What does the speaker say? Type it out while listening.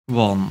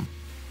1.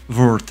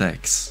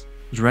 Vortex.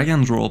 Drag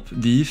and drop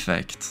the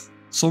effect.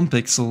 Some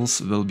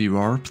pixels will be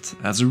warped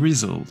as a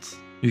result.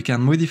 You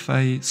can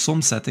modify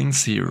some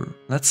settings here.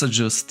 Let's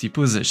adjust the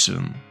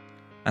position.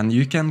 And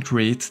you can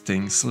create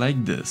things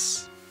like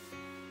this.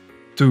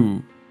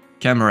 2.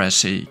 Camera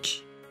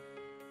shake.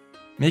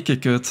 Make a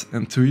cut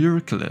into your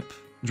clip.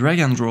 Drag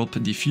and drop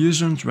the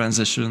Fusion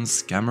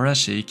Transitions camera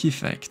shake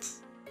effect.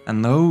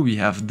 And now we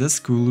have this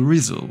cool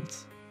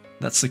result.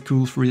 That's a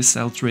cool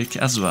freestyle trick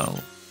as well.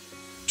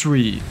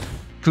 3.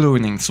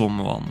 Cloning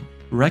someone.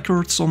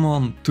 Record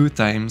someone 2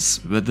 times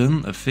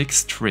within a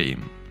fixed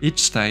frame,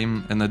 each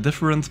time in a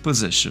different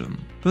position.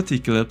 Put the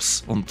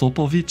clips on top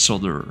of each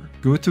other.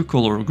 Go to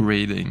color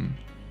grading.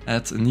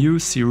 Add a new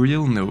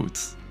serial node.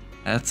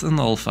 Add an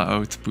alpha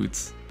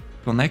output.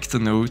 Connect the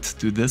node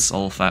to this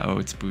alpha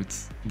output.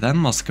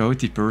 Then mask out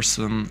the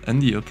person in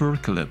the upper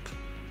clip.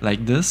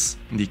 Like this,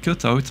 the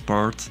cutout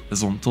part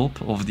is on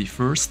top of the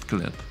first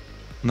clip.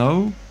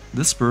 Now,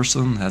 this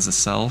person has a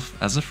self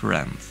as a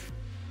friend.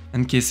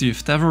 In case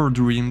you've ever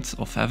dreamed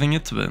of having a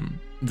twin,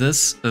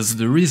 this is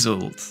the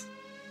result.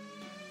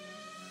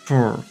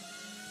 4.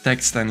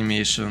 Text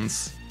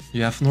animations.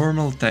 You have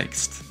normal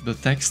text,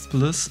 but Text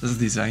Plus is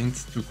designed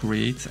to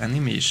create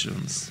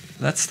animations.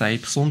 Let's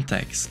type some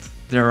text.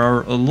 There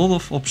are a lot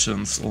of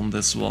options on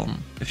this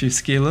one. If you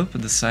scale up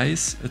the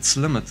size, it's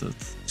limited,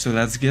 so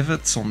let's give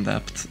it some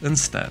depth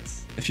instead.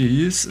 If you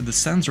use the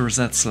Center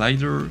Z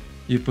slider,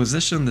 you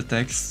position the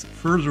text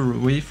further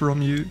away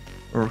from you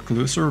or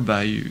closer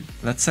by you.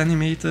 Let's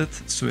animate it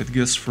so it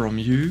goes from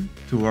you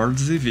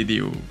towards the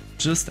video.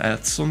 Just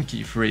add some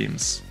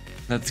keyframes.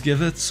 Let's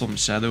give it some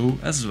shadow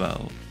as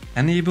well.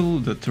 Enable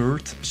the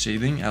third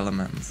shading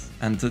element.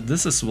 And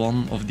this is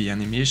one of the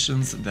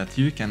animations that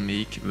you can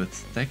make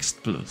with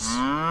Text Plus.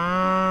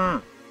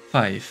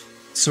 5.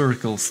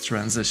 Circles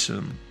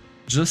transition.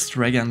 Just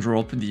drag and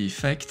drop the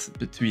effect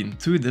between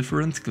 2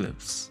 different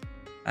clips.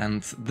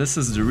 And this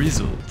is the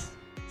result.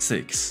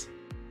 6.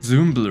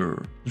 Zoom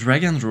blur.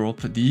 Drag and drop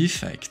the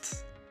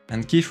effect.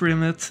 And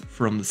keyframe it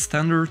from the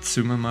standard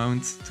zoom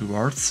amount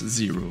towards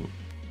 0.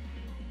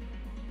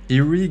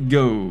 Here we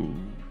go.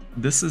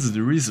 This is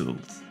the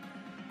result.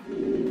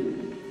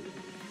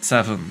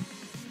 7.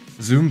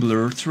 Zoom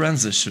blur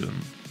transition.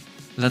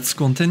 Let's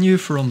continue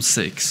from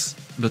 6,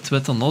 but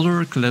with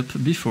another clip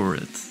before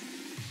it.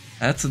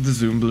 Add the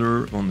zoom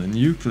blur on the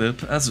new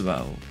clip as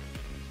well.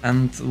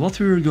 And what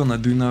we're gonna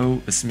do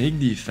now is make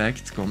the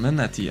effect come in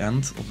at the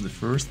end of the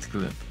first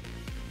clip.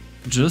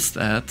 Just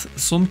add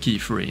some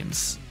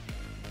keyframes.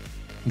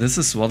 This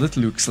is what it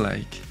looks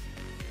like.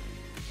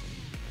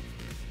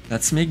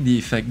 Let's make the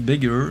effect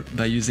bigger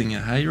by using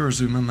a higher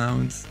zoom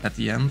amount at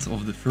the end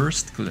of the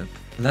first clip.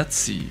 Let's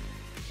see.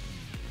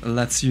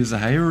 Let's use a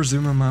higher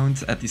zoom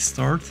amount at the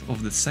start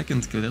of the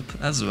second clip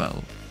as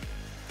well.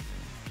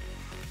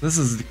 This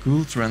is the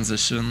cool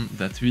transition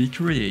that we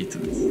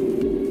created.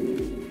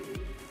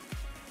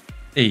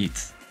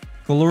 8.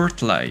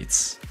 Colored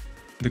lights.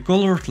 The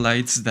colored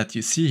lights that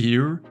you see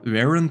here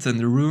weren't in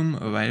the room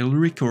while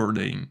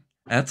recording.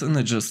 Add an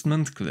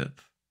adjustment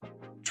clip.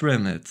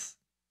 Trim it.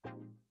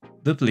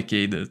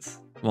 Duplicate it.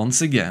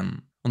 Once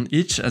again. On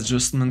each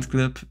adjustment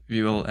clip,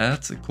 we will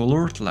add a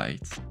colored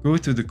light. Go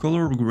to the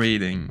color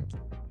grading.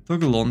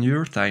 Toggle on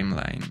your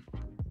timeline.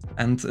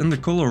 And in the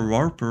color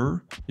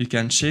warper, you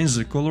can change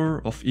the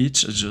color of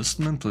each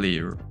adjustment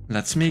layer.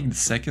 Let's make the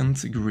second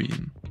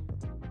green.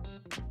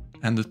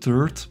 And the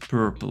third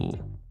purple.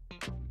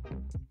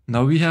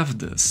 Now we have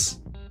this.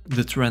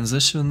 The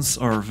transitions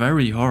are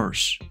very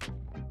harsh.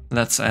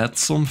 Let's add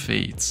some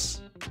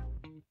fades.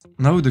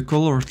 Now the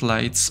colored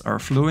lights are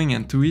flowing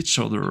into each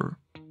other.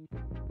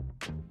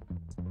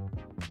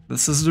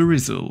 This is the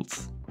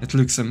result. It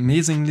looks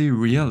amazingly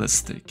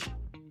realistic.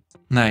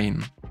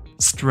 9.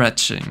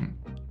 Stretching.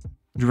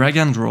 Drag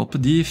and drop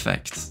the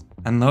effect.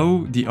 And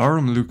now the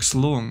arm looks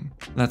long.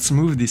 Let's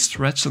move the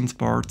stretched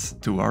part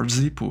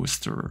towards the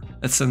poster.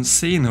 It's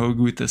insane how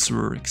good this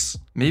works.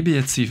 Maybe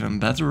it's even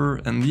better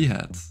in the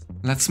head.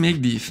 Let's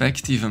make the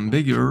effect even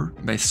bigger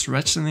by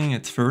stretching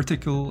it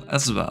vertical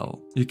as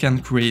well. You can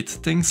create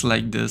things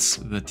like this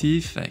with the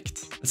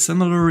effect. A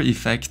similar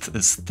effect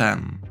is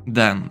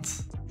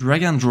Dent.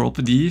 Drag and drop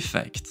the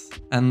effect,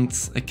 and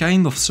a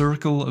kind of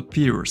circle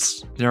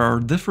appears. There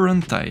are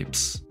different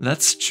types.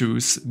 Let's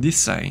choose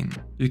design.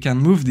 You can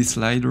move the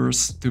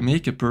sliders to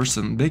make a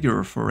person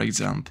bigger, for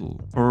example,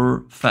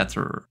 or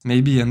fatter,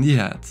 maybe in the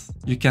head.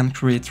 You can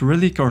create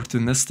really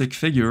cartoonistic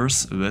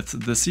figures with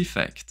this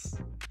effect.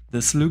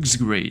 This looks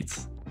great,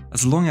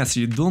 as long as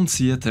you don't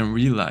see it in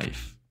real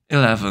life.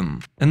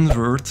 11.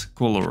 Invert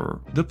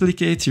Color.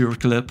 Duplicate your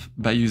clip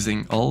by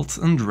using Alt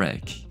and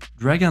drag.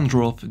 Drag and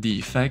drop the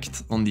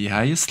effect on the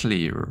highest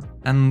layer.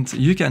 And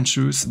you can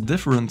choose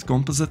different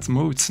composite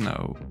modes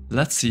now.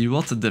 Let's see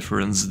what the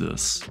difference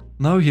does.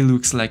 Now he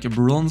looks like a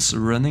bronze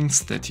running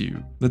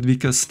statue. But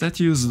because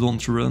statues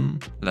don't run,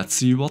 let's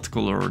see what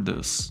color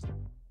does.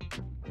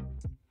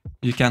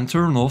 You can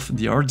turn off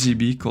the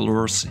RGB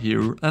colors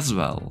here as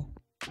well.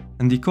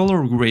 In the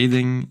color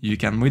grading, you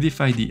can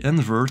modify the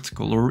invert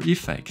color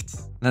effect.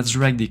 Let's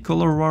drag the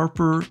color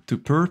warper to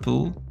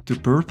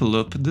purple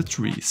up the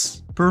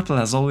trees. Purple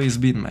has always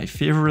been my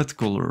favorite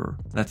color.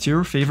 Let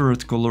your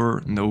favorite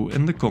color know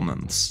in the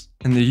comments.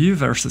 In the U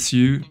versus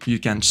U, you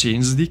can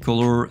change the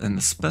color in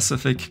a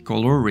specific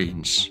color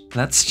range.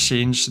 Let's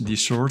change the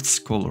shorts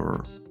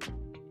color.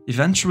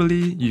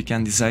 Eventually, you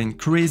can design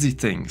crazy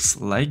things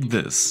like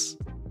this.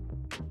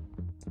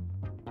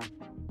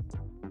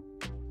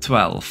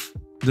 12.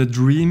 The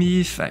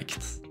dreamy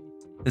effect.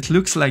 It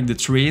looks like the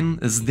train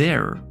is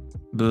there,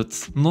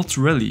 but not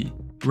really.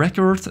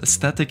 Record a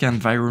static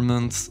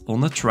environment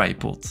on a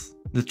tripod.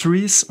 The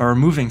trees are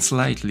moving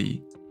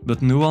slightly,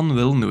 but no one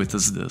will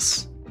notice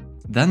this.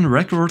 Then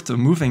record a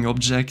moving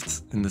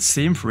object in the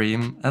same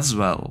frame as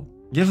well.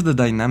 Give the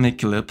dynamic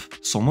clip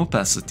some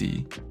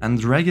opacity and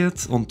drag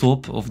it on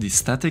top of the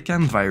static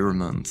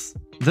environment.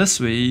 This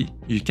way,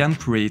 you can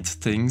create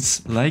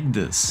things like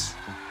this.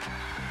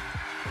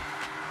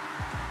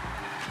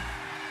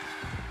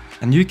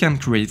 And you can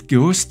create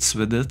ghosts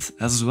with it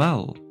as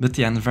well, but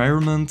the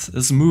environment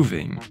is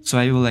moving, so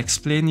I will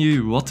explain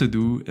you what to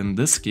do in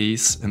this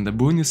case in the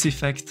bonus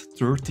effect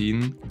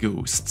 13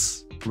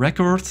 Ghosts.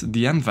 Record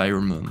the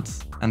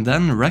environment, and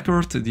then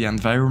record the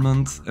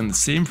environment in the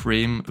same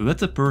frame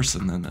with a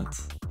person in it.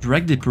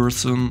 Drag the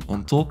person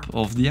on top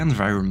of the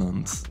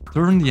environment.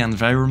 Turn the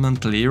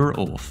environment layer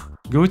off.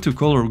 Go to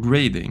color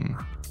grading.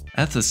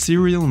 Add a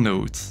serial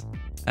node.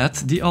 Add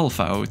the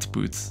alpha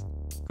output.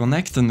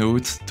 Connect the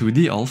node to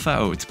the alpha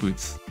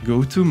output.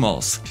 Go to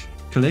mask.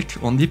 Click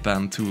on the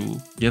pen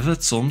tool. Give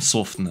it some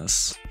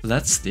softness.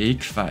 Let's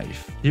take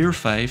 5. Here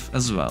 5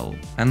 as well.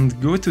 And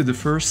go to the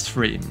first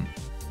frame.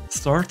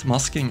 Start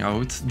masking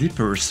out the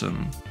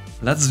person.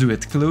 Let's do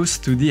it close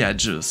to the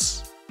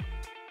edges.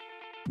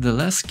 The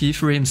less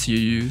keyframes you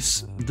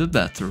use, the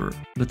better,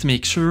 but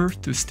make sure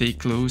to stay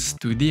close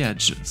to the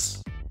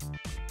edges.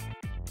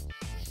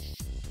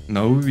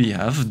 Now we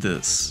have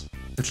this.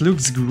 It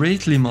looks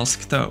greatly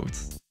masked out,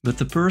 but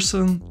the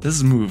person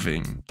is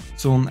moving,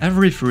 so on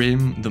every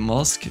frame the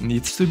mask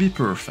needs to be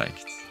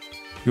perfect.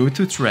 Go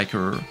to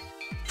Tracker,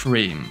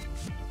 Frame,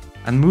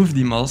 and move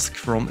the mask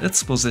from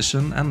its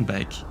position and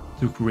back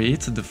to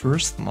create the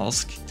first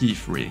mask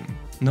keyframe.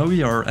 Now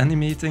we are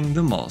animating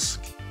the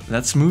mask.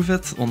 Let's move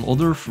it on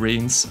other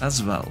frames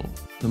as well.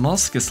 The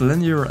mask is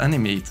linear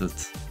animated,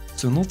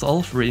 so not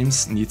all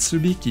frames needs to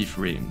be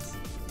keyframed.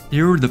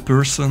 Here the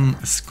person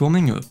is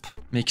coming up.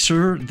 Make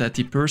sure that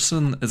the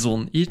person is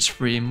on each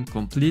frame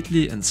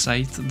completely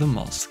inside the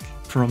mask.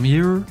 From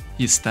here,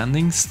 he's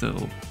standing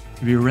still.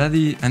 We're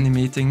ready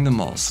animating the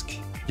mask.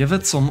 Give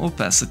it some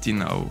opacity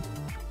now.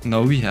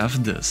 Now we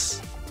have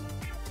this.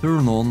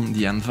 Turn on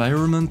the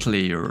environment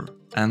layer,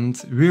 and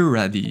we're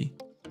ready.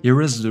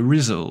 Here is the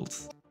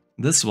result.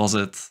 This was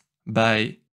it. Bye.